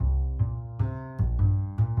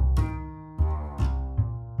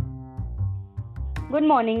Good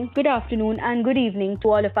morning, good afternoon, and good evening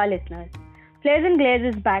to all of our listeners. Flairs and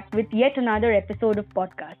Glairs is back with yet another episode of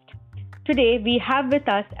podcast. Today, we have with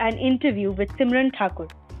us an interview with Simran Thakur.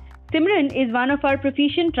 Simran is one of our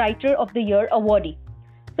Proficient Writer of the Year Awardee.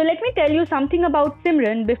 So let me tell you something about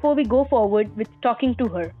Simran before we go forward with talking to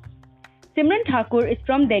her. Simran Thakur is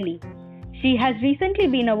from Delhi. She has recently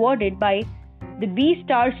been awarded by the B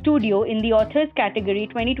Star Studio in the Authors category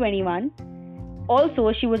 2021.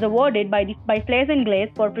 Also, she was awarded by Flairs and Glairs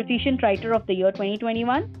for Proficient Writer of the Year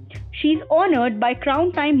 2021. She's honored by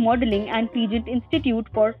Crown Time Modelling and Peagent Institute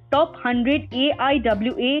for Top 100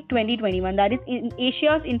 AIWA 2021, that is in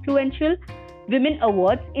Asia's Influential Women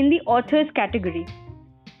Awards in the Authors category.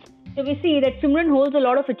 So we see that Simran holds a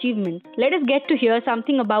lot of achievements. Let us get to hear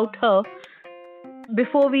something about her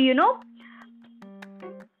before we,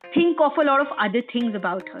 think of a lot of other things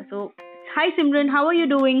about her. So, hi Simran, how are you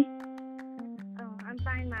doing? I'm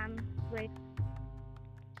fine, ma'am. Great.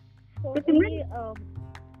 So, Simran,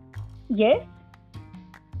 yes?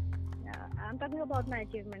 I'm talking about my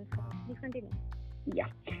achievements. Please continue. Yeah.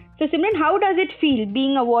 So, Simran, how does it feel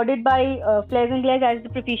being awarded by Flairs and Glairs as the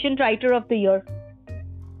Proficient Writer of the Year?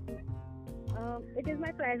 It is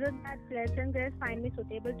my pleasure that Flairs and Glairs find me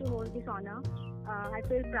suitable to hold this honor. I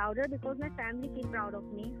feel prouder because my family feel proud of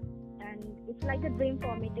me. And it's like a dream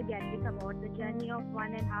for me to get this award. The journey of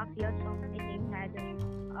 1.5 years from making had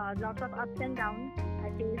lots of ups and downs. I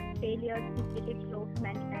faced failures, repeated slopes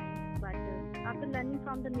many times. But after learning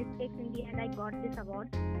from the mistakes, in the end I got this award.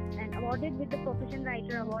 And awarded with the Proficient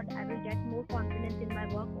Writer Award, I will get more confidence in my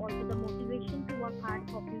work, also the motivation to work hard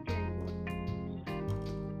for future and growth.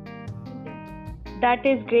 That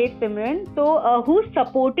is great, Simran. So, who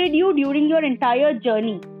supported you during your entire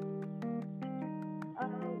journey?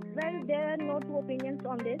 Well, there are no two opinions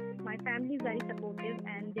on this. My family is very supportive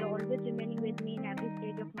and they're always remaining with me in every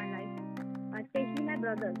stage of my life. Especially my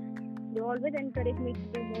brothers. They always encourage me to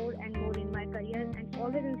do more and more in my career and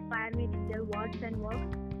always inspire me with their words and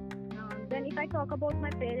works. Then if I talk about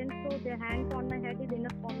my parents, so their hands on my head is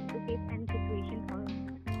enough for me to face any situation for me.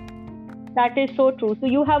 That is so true. So,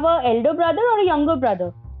 you have an elder brother or a younger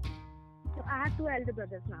brother? So I have two elder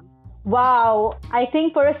brothers, ma'am. Wow, I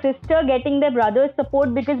think for a sister getting their brother's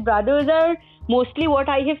support, because brothers are mostly, what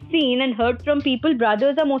I have seen and heard from people,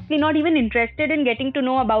 brothers are mostly not even interested in getting to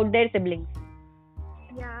know about their siblings.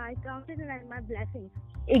 Yeah, I count it as my blessings.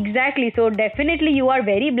 Exactly, so definitely you are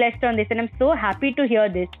very blessed on this and I'm so happy to hear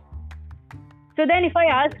this. So then if I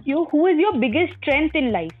ask you, who is your biggest strength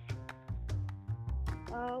in life?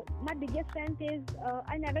 My biggest strength is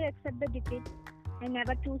I never accept the defeat. I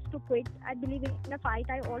never choose to quit. I believe in a fight.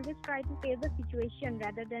 I always try to face the situation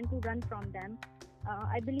rather than to run from them.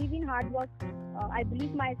 I believe in hard work. I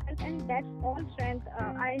believe myself, and that's all strength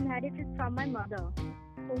I inherited from my mother.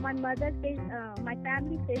 So my mother says, my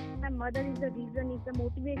family says, my mother is the reason, is the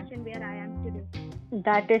motivation where I am today.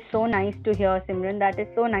 That is so nice to hear, Simran. That is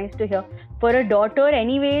so nice to hear. For a daughter,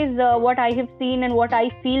 anyways, what I have seen and what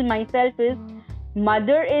I feel myself is,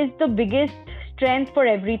 mother is the biggest strength for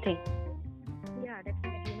everything.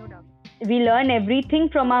 We learn everything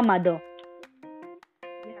from our mother.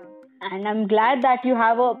 Yeah. And I'm glad that you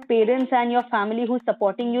have a parents and your family who's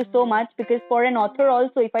supporting you so much, because for an author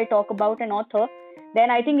also, if I talk about an author,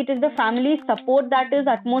 then I think it is the family support that is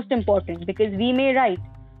utmost important, because we may write,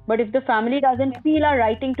 but if the family doesn't feel our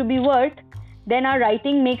writing to be worth, then our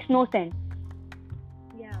writing makes no sense.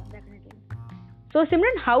 Yeah, definitely. So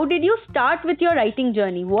Simran, how did you start with your writing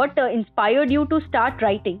journey? What inspired you to start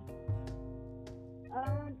writing?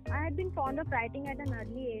 I had been fond of writing at an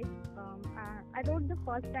early age. I wrote the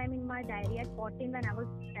first time in my diary at 14 when I was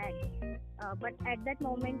sad. But at that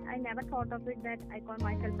moment, I never thought of it that I call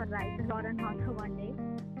myself a writer or an author one day.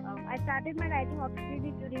 I started my writing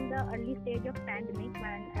officially during the early stage of pandemic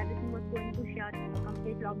when everything was going to shut, a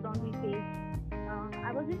complete lockdown we faced.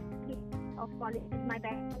 I was in of college. My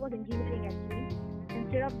background was engineering actually.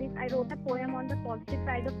 Instead of this, I wrote a poem on the positive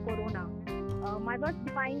side of Corona. My words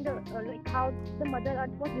defined how the Mother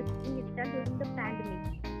Earth was visiting itself during the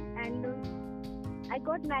pandemic, and I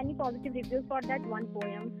got many positive reviews for that one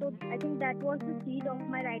poem. So I think that was the seed of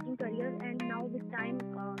my writing career, and now with time,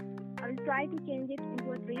 I will try to change it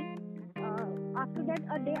into a tree. After that,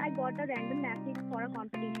 a day I got a random message for a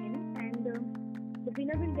competition, and the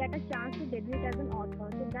winner will get a chance to debut as an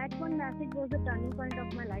author. So that one message was the turning point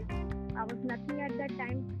of my life. I was nothing at that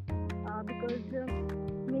time because.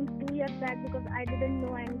 Means 2 years back, because I didn't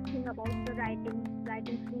know anything about the writing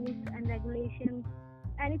rules and regulations,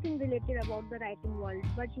 anything related about the writing world.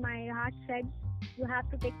 But my heart said you have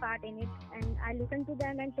to take part in it, and I listened to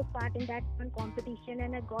them and took part in that one competition,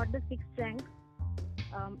 and I got the 6th rank.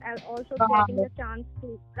 and also Wow. getting the chance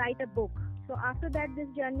to write a book. So after that, this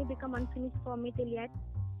journey became unfinished for me till yet.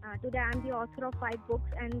 Today, I am the author of 5 books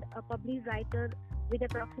and a published writer with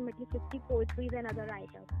approximately 50 poetries and other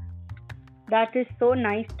writers. That is so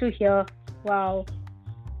nice to hear. Wow.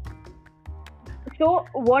 So,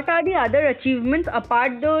 what are the other achievements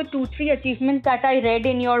apart the 2-3 achievements that I read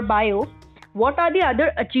in your bio? What are the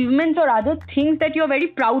other achievements or other things that you're very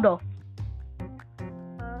proud of?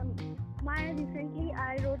 Recently,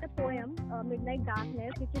 I wrote a poem, Midnight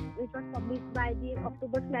Darkness, which was published by the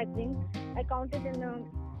October's magazine. I counted in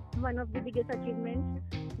one of the biggest achievements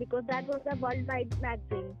because that was a worldwide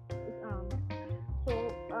magazine.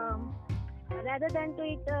 Rather than to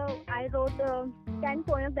it, I wrote 10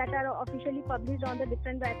 poems that are officially published on the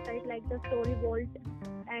different websites like the Story Vault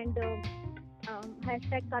and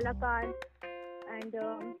hashtag Kalakar and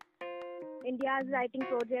India's Writing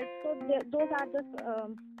Project. So those are the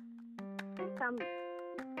some.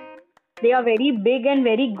 They are very big and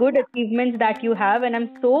very good achievements that you have, and I'm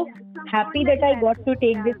so happy that I got to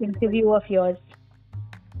take this interview of yours.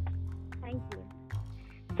 Thank you.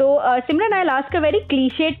 So, Simran, I'll ask a very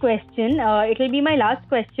cliched question. It will be my last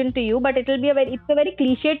question to you, but it's a very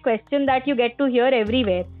cliched question that you get to hear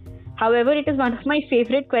everywhere. However, it is one of my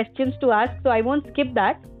favorite questions to ask, so I won't skip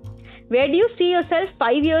that. Where do you see yourself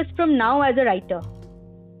 5 years from now as a writer?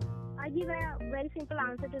 I give a very simple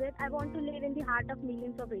answer to that. I want to live in the heart of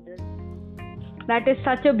millions of readers. That is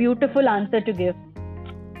such a beautiful answer to give.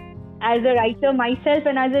 As a writer myself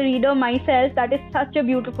and as a reader myself, that is such a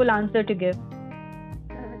beautiful answer to give.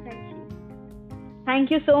 Thank you. Thank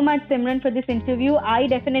you so much, Simran, for this interview. I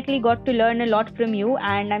definitely got to learn a lot from you,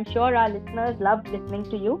 and I'm sure our listeners loved listening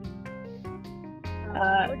to you.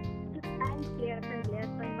 Thanks, Flairs and Glairs,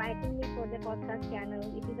 for inviting me for the podcast channel.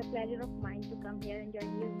 It is a pleasure of mine to come here and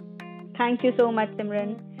join you. Thank you so much,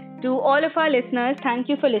 Simran. To all of our listeners, thank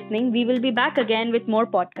you for listening. We will be back again with more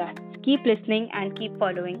podcasts. Keep listening and keep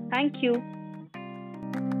following. Thank you.